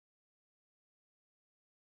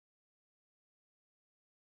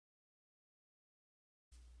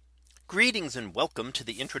Greetings and welcome to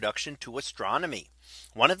the introduction to astronomy.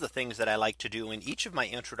 One of the things that I like to do in each of my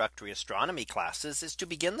introductory astronomy classes is to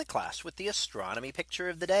begin the class with the astronomy picture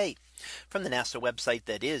of the day from the NASA website,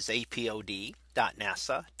 that is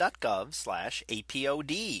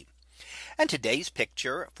apod.nasa.gov/apod. And today's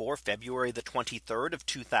picture for February the 23rd of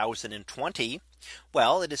 2020.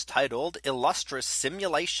 Well, it is titled Illustris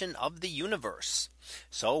Simulation of the Universe.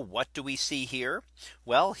 So what do we see here?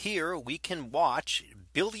 Well, here we can watch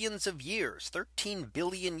billions of years, 13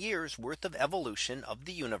 billion years worth of evolution of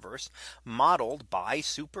the universe modeled by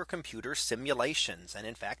supercomputer simulations. And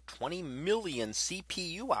in fact, 20 million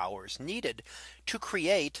CPU hours needed to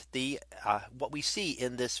create the what we see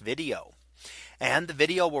in this video. And the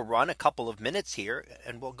video will run a couple of minutes here,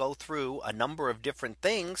 and we'll go through a number of different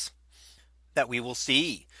things that we will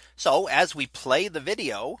see. So as we play the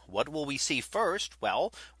video, what will we see first?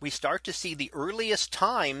 Well, we start to see the earliest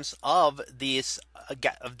times of this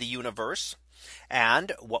of the universe.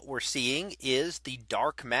 And what we're seeing is the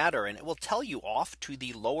dark matter, and it will tell you off to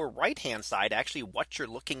the lower right hand side actually what you're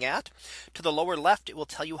looking at. To the lower left, it will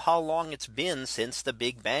tell you how long it's been since the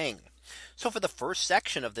Big Bang. So for the first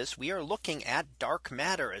section of this, we are looking at dark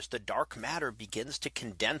matter as the dark matter begins to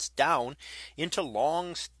condense down into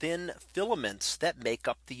long, thin filaments that make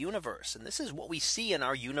up the universe. And this is what we see in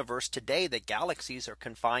our universe today, that galaxies are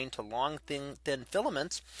confined to long, thin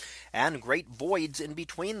filaments and great voids in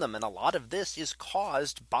between them. And a lot of this is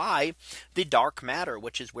caused by the dark matter,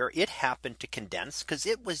 which is where it happened to condense because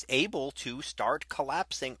it was able to start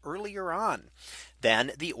collapsing earlier on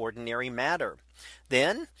than the ordinary matter.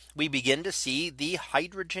 Then we begin to see the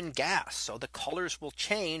hydrogen gas. So the colors will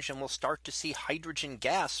change and we'll start to see hydrogen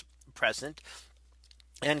gas present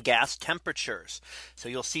and gas temperatures. So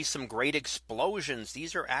you'll see some great explosions.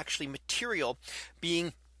 These are actually material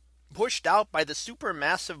being pushed out by the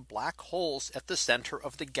supermassive black holes at the center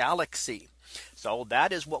of the galaxy. So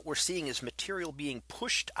that is what we're seeing, is material being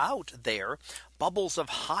pushed out there, bubbles of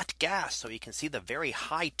hot gas. So you can see the very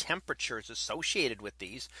high temperatures associated with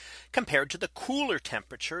these compared to the cooler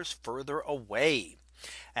temperatures further away.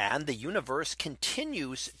 And the universe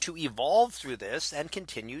continues to evolve through this and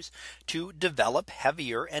continues to develop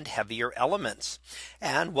heavier and heavier elements.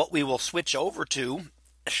 And what we will switch over to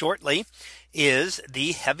shortly is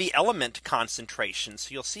the heavy element concentration.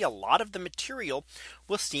 So you'll see a lot of the material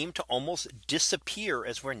will seem to almost disappear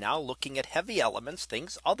as we're now looking at heavy elements,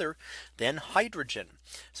 things other than hydrogen.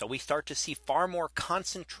 So we start to see far more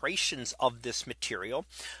concentrations of this material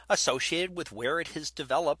associated with where it has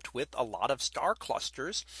developed with a lot of star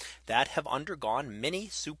clusters that have undergone many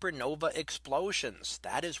supernova explosions.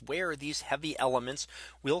 That is where these heavy elements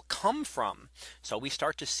will come from. So we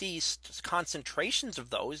start to see concentrations of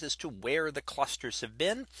those as to where the clusters have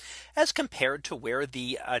been as compared to where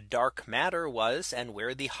the dark matter was and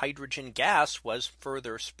where the hydrogen gas was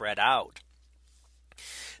further spread out.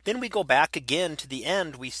 Then we go back again to the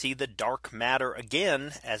end. We see the dark matter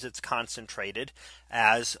again as it's concentrated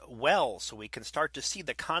as well. So we can start to see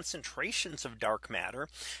the concentrations of dark matter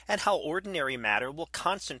and how ordinary matter will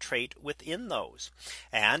concentrate within those.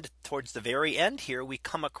 And towards the very end here, we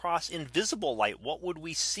come across invisible light. What would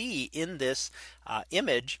we see in this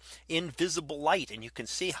image? Invisible light. And you can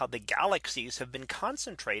see how the galaxies have been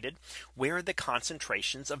concentrated where the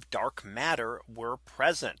concentrations of dark matter were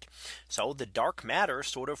present. So the dark matter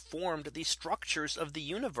sort of formed the structures of the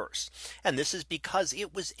universe. And this is because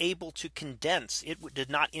it was able to condense. It did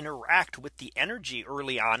not interact with the energy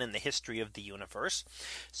early on in the history of the universe.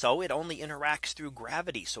 So it only interacts through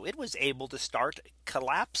gravity. So it was able to start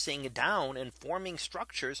collapsing down and forming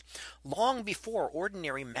structures long before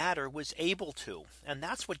ordinary matter was able to. And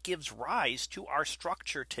that's what gives rise to our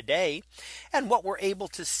structure today and what we're able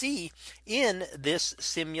to see in this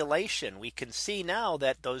simulation. We can see now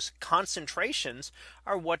that those concentrations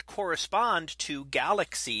are what correspond to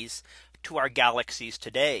galaxies, to our galaxies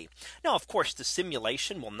today. Now, of course, the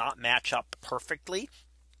simulation will not match up perfectly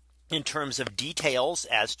in terms of details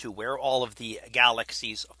as to where all of the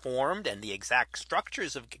galaxies formed and the exact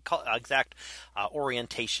structures of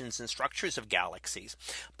orientations and structures of galaxies.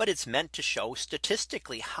 But it's meant to show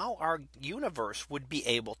statistically how our universe would be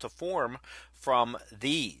able to form from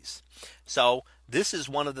these. So this is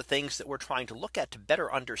one of the things that we're trying to look at to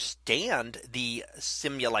better understand the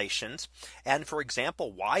simulations. And for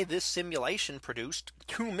example, why this simulation produced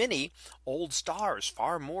too many old stars,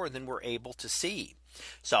 far more than we're able to see.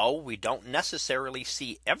 So we don't necessarily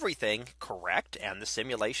see everything correct, and the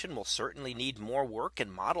simulation will certainly need more work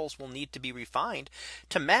and models will need to be refined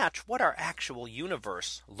to match what our actual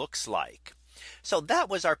universe looks like. So that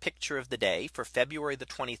was our picture of the day for February the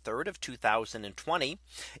 23rd of 2020.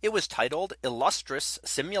 It was titled Illustris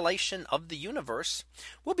Simulation of the Universe.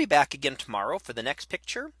 We'll be back again tomorrow for the next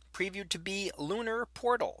picture, previewed to be Lunar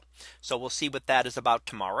Portal. So we'll see what that is about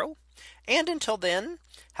tomorrow. And until then,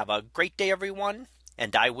 have a great day, everyone,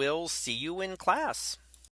 and I will see you in class.